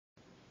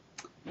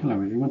Hello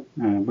everyone,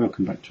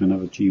 welcome back to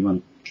another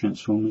G1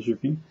 Transformers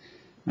review.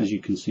 As you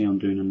can see, I'm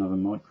doing another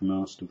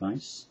micromaster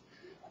base.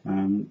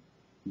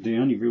 The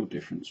only real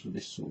difference with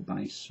this sort of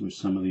base with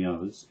some of the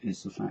others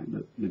is the fact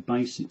that the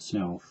base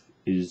itself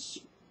is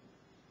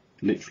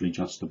literally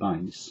just a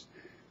base,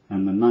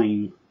 and the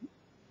name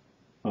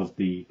of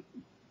the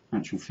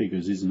actual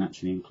figures isn't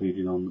actually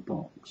included on the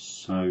box,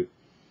 so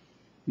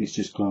it's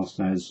just classed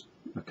as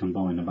a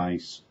combiner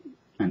base,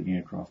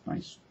 anti-aircraft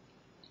base.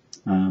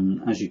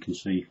 As you can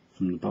see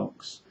from the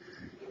box,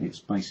 it's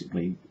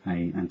basically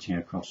a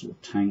anti-aircraft sort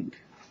of tank,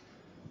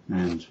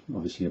 and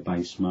obviously a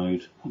base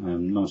mode.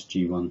 Nice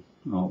G1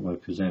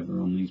 artwork as ever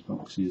on these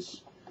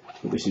boxes,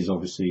 but this is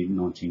obviously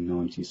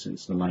 1990, so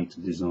it's the later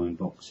design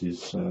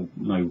boxes.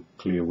 No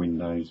clear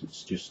windows,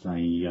 it's just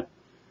a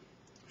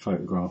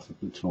photograph of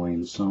the toy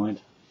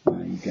inside.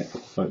 You get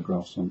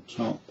photographs on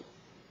top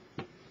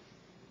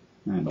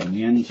and on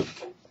the end,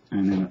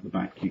 and then at the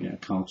back you get a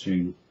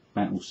cartoon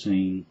battle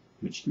scene,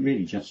 which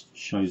really just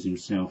shows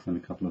himself and a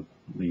couple of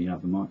the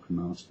other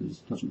micromasters.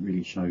 Doesn't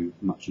really show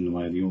much in the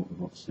way of the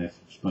Autobots they're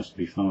supposed to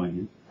be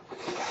fighting.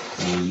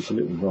 There's a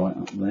little right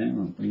up there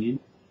I'll bring in.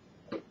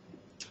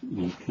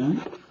 Okay,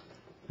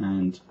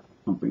 and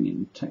I'll bring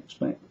in text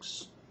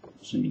specs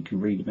so you can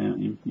read about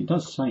him. It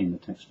does say in the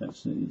text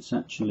specs that it's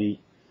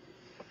actually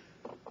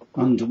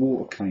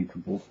underwater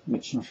capable,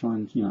 which I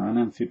find, you know, an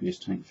amphibious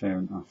tank fair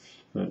enough,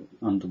 but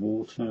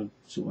underwater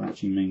sort of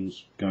actually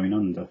means going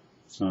under,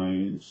 so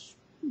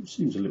it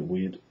seems a little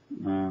weird.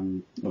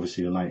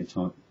 Obviously the later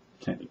type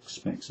text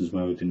specs as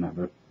well didn't have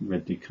a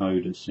red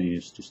decoder, so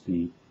it's just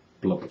the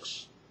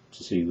blocks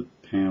to see the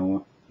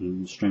power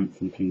and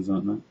strength and things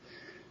like that.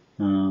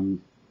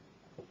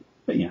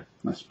 But yeah,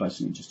 that's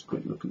basically just a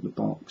quick look at the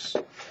box.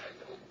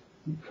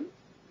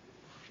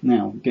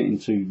 Now, getting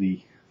to the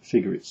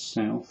figure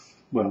itself,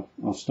 well,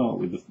 I'll start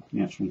with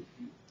the actual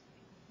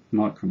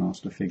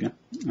micromaster figure.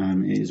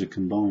 It is a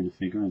combiner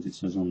figure, as it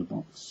says on the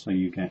box, so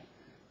you get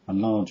a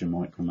larger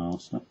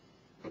micromaster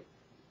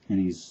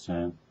in his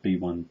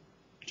B1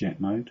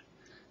 jet mode.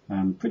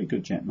 Pretty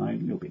good jet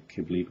mode, a little bit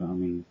kibbly, but I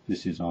mean,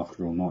 this is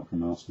after all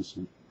micromaster,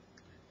 so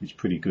it's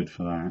pretty good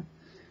for that.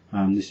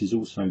 This is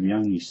also the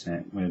only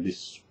set where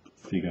this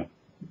figure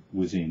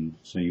was in,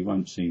 so you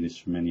won't see this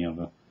from any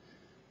other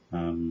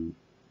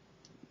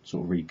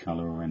sort of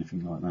recolor or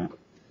anything like that.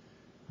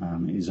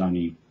 It is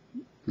only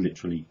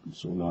literally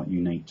sort of like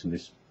unique to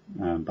this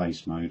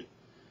base mode.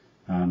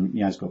 He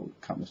has got a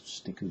couple of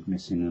stickers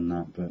missing and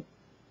that, but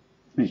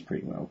it's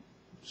pretty well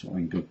sort of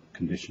in good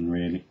condition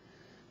really.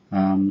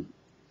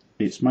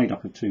 It's made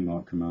up of two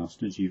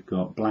micromasters. You've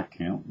got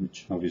Blackout,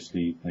 which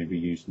obviously they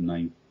reused the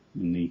name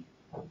in the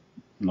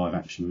live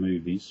action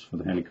movies for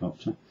the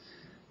helicopter,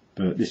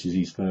 but this is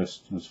his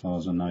first, as far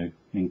as I know,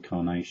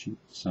 incarnation.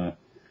 So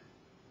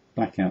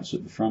Blackout's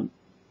at the front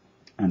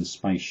and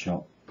Space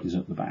Shot is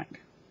at the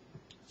back.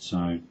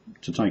 So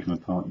to take them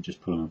apart, you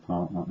just pull them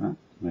apart like that,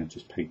 they're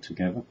just pegged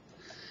together.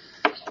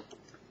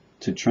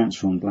 To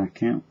transform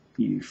Blackout,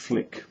 you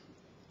flick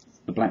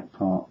the black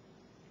part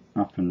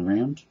up and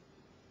round,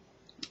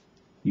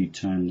 you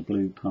turn the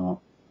blue part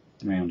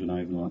round and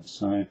over like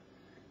so,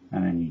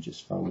 and then you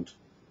just fold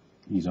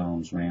his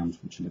arms round,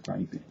 which are the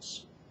grey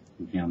bits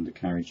of the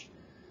undercarriage.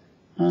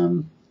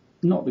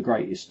 Not the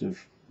greatest of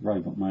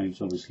robot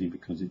modes, obviously,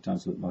 because it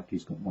does look like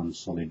he's got one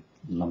solid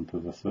lump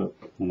of a foot,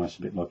 almost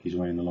a bit like he's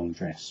wearing a long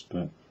dress,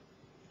 but a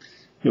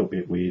little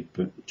bit weird.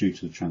 But due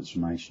to the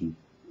transformation,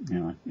 you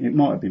know, it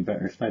might have been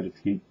better if they'd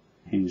have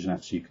hinged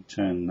that so you could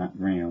turn that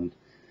round.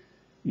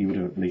 He would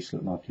have at least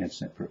looked like he had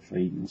separate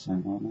feet or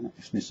something like that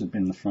if this had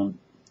been the front,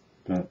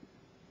 but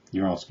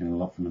you're asking a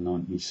lot from a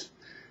 90s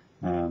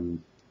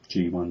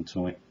G1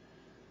 toy.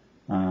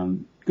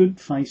 Good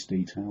face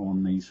detail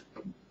on these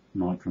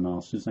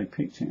micromasters. They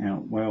picked it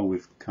out well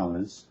with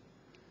colours.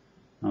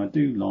 I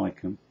do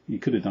like them. You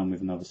could have done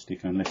with another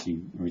sticker, unless he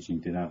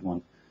originally did have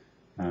one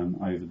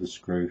over the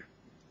screw,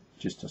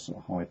 just to sort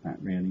of hide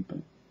that really, but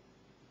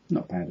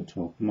not bad at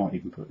all. I might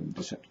even put a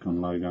Decepticon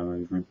logo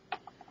over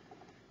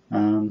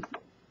him.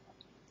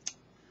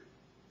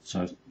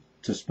 So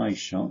to Space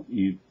Shot,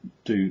 you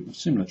do a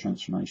similar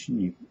transformation.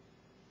 You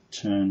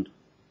turn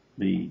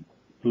the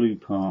blue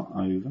part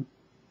over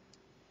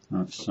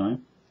like so,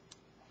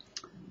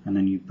 and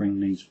then you bring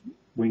these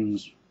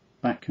wings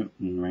back up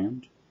and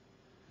round,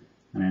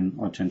 and then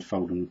I tend to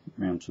fold them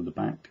round to the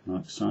back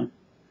like so,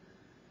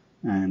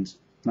 and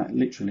that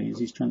literally is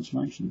his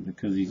transformation,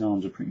 because his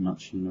arms are pretty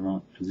much in the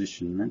right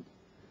position then.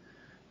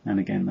 And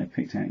again, they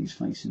picked out his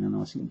face in a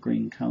nice little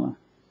green colour.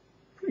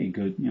 Pretty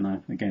good, you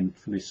know, again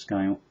for this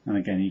scale. And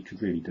again, he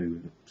could really do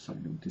with a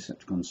little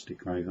Decepticon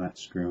sticker over that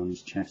screw on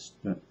his chest,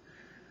 but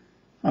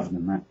other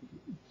than that,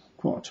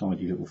 quite a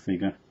tidy little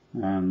figure.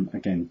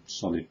 Again,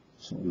 solid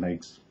sort of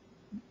legs.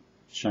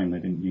 Shame they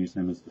didn't use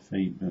them as the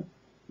feet, but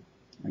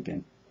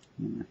again,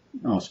 you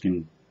know,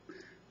 asking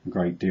a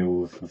great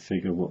deal of a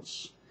figure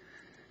what's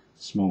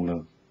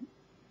smaller,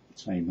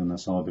 say, than a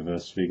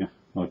Cyberverse figure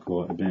by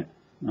quite a bit.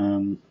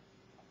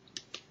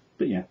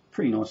 But yeah,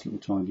 pretty nice little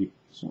tidy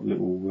sort of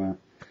little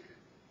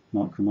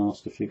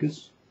micromaster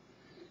figures.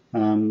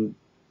 The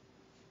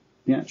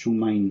actual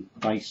main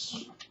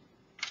base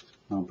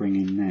I'll bring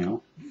in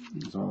now,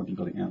 as I already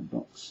got it out of the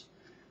box,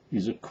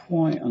 is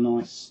quite a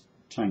nice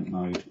tank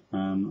mode.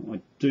 I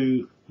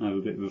do have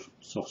a bit of a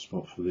soft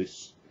spot for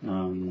this.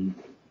 I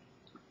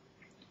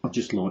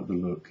just like the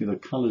look. The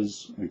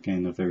colours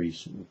again are very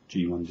sort of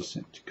G1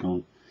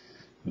 Decepticon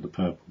with the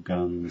purple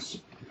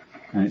guns,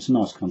 and it's a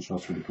nice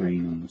contrast with the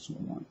green and the sort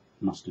of like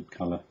mustard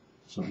colour,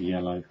 sort of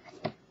yellow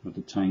of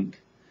the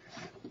tank.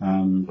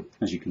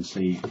 As you can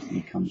see,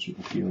 it comes with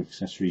a few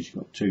accessories.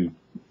 You've got 2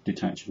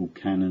 detachable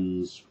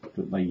cannons,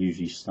 but they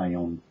usually stay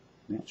on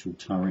the actual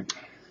turret.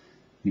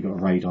 You've got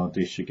a radar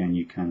dish, again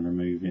you can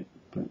remove it,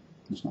 but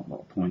there's not a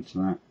lot of point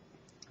to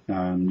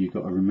that. You've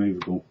got a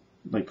removable,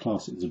 they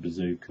class it as a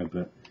bazooka,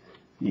 but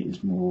it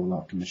is more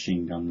like a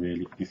machine gun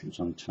really, if it was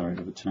on the turret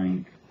of a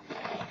tank.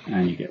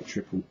 And you get a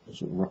triple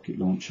sort of rocket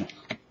launcher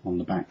on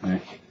the back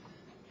there,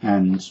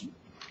 and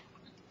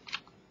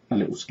a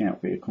little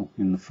scout vehicle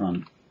in the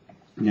front.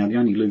 Now the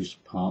only loose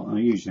part, I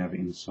usually have it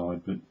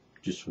inside, but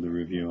just for the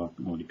review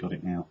I've already got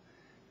it now,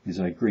 is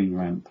a green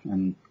ramp,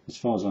 and as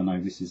far as I know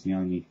this is the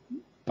only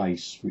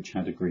base which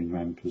had a green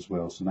ramp as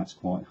well, so that's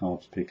quite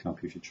hard to pick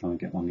up if you're trying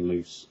to get one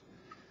loose.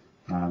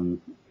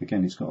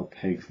 Again, it's got a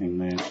peg thing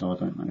there, so I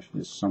don't know if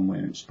there's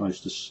somewhere it's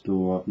supposed to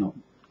store. I've not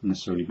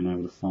necessarily been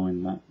able to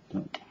find that,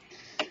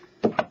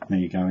 but there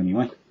you go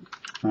anyway.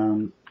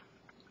 To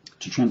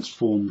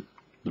transform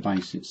the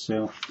base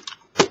itself,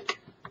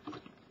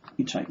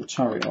 you take the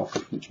turret off,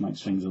 which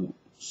makes things a lot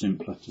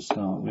simpler to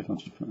start with. I'll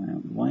just put that out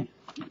of the way.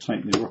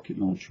 Take the rocket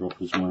launcher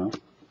off as well,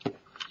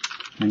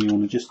 and you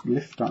want to just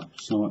lift up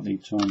slightly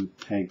to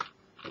unpeg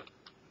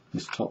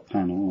this top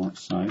panel like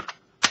so,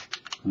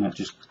 and that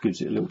just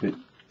gives it a little bit,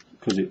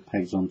 because it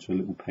pegs onto a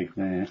little peg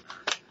there,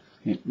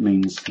 it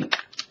means that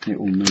it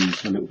will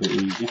move a little bit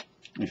easier,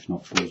 if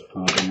not falls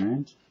apart in your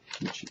hand,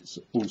 which it's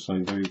also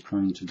very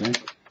prone to do.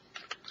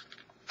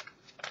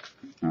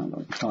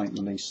 I'll tight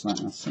release that,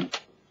 that's it.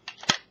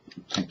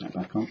 Take that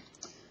back on.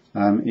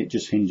 It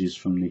just hinges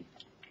from the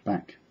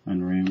back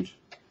and around.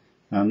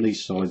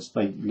 These sides,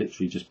 they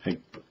literally just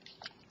peg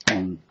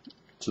on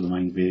to the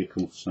main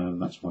vehicle, so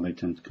that's why they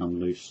tend to come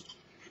loose.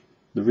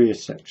 The rear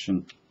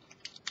section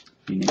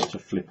you need to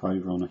flip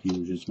over on a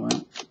hinge as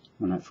well,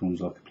 and that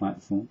forms like a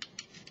platform.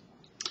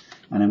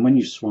 And then when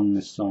you swung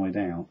this side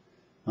out,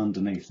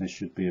 underneath there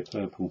should be a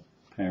purple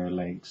pair of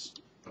legs,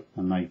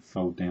 and they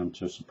fold down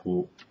to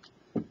support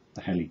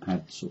the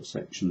helipad sort of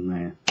section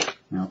there.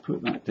 Now I'll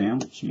put that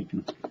down so you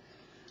can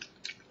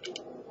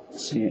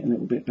see it a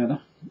little bit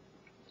better.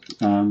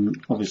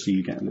 Obviously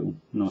you get a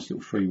nice little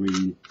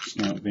freewheeling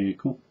scout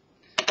vehicle,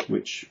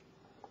 which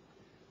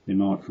the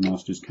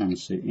micromasters can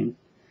sit in.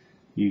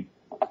 You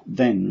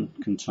then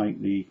can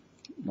take the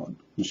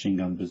machine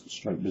gun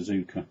stroke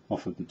bazooka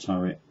off of the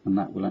turret, and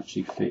that will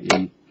actually fit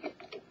in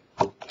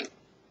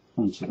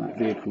onto that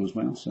vehicle as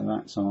well, so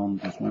that's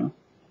armed as well.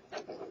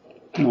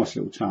 Nice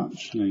little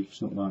touch,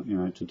 sort of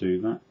like, to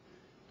do that.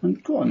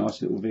 And quite a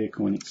nice little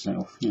vehicle in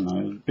itself,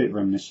 a bit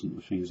reminiscent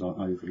of things like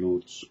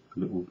Overlord's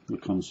little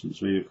reconnaissance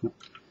vehicle.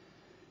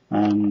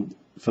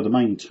 For the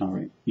main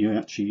turret,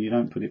 you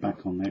don't put it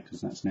back on there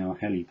because that's now a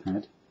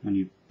helipad, and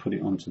you put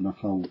it onto the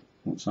hole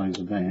what's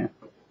over there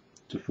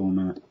to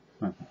form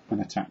an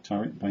attack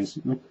turret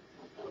basically.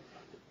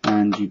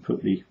 And you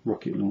put the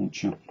rocket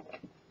launcher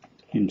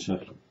into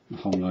the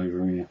hole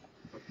over here.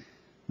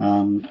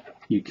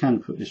 You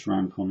can put this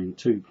ramp on in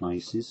 2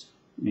 places.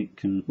 It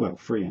can, well,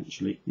 3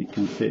 actually. It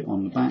can fit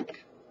on the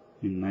back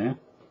in there.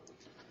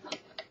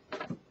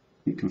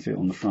 It can fit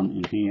on the front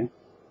in here.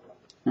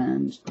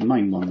 And the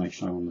main one they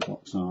show on the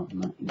box art,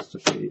 and that is to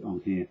fit it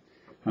on here.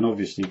 And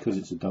obviously, because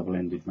it's a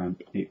double-ended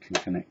ramp, it can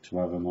connect to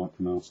other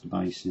micromaster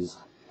bases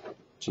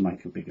to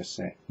make a bigger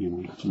set,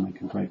 to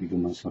make a great big,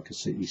 almost like a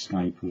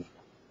cityscape of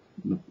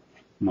the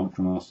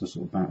micromaster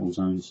sort of battle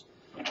zones.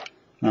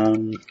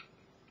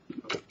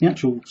 The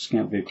actual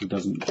scout vehicle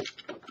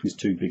is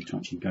too big to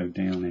actually go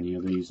down any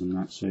of these and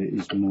that, so it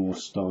is more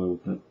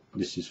styled that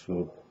this is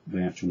for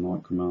the actual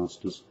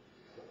micromasters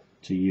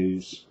to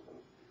use.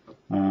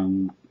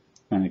 And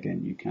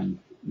again,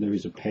 there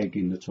is a peg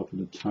in the top of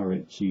the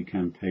turret, so you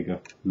can peg a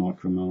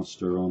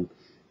micromaster on.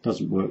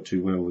 Doesn't work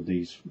too well with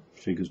these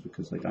figures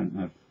because they don't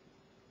have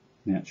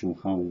the actual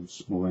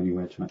holes or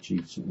anywhere to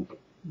actually sort of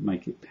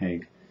make it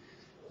peg.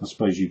 I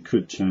suppose you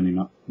could turn him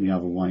up the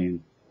other way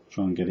and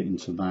try and get it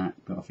into that,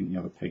 but I think the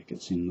other peg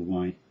gets in the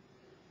way.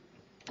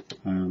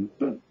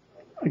 But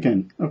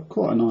again,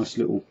 quite a nice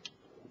little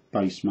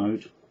base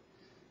mode.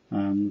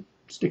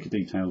 Sticker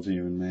details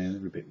here and there,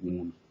 they're a bit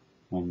worn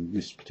on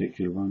this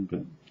particular one,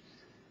 but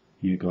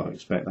you've got to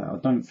expect that. I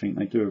don't think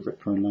they do a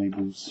retro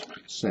labels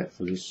set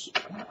for these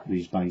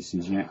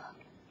bases yet,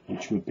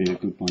 which would be a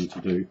good one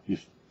to do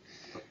if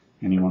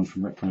anyone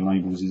from retro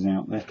labels is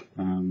out there.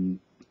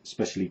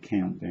 Especially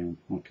Countdown,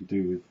 I could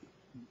do with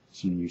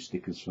some new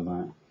stickers for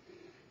that.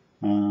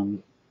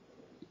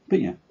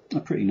 But yeah, a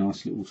pretty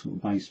nice little sort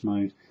of base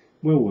mode,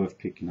 well worth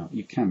picking up.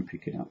 You can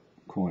pick it up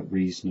quite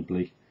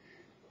reasonably.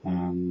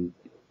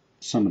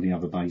 some of the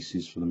other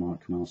bases for the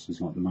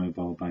micromasters, like the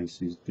mobile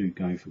bases, do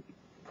go for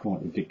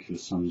quite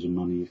ridiculous sums of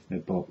money if they're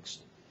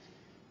boxed,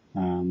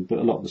 but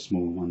a lot of the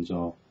smaller ones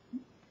are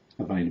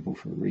available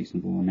for a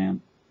reasonable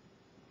amount.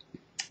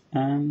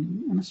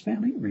 And that's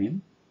about it really.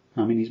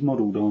 I mean, he's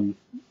modelled on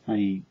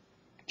a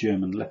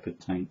German Leopard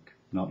tank,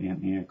 like the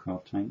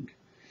anti-aircraft tank,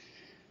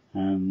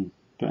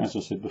 but as I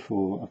said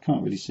before, I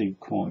can't really see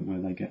quite where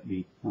they get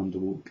the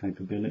underwater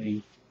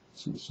capability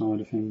sort of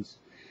side of things.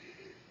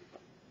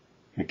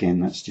 Again,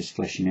 that's just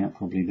fleshing out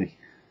probably the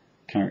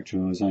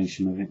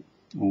characterisation of it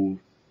all,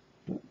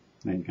 but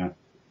there you go.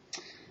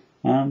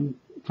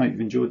 Hope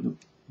you've enjoyed the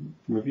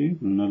review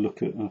and a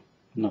look at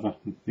another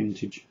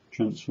vintage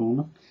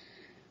Transformer.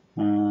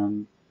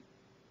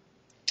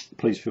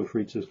 Please feel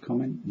free to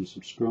comment and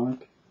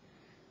subscribe,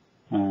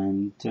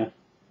 and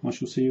I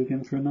shall see you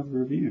again for another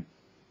review.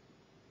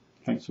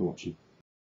 Thanks for watching.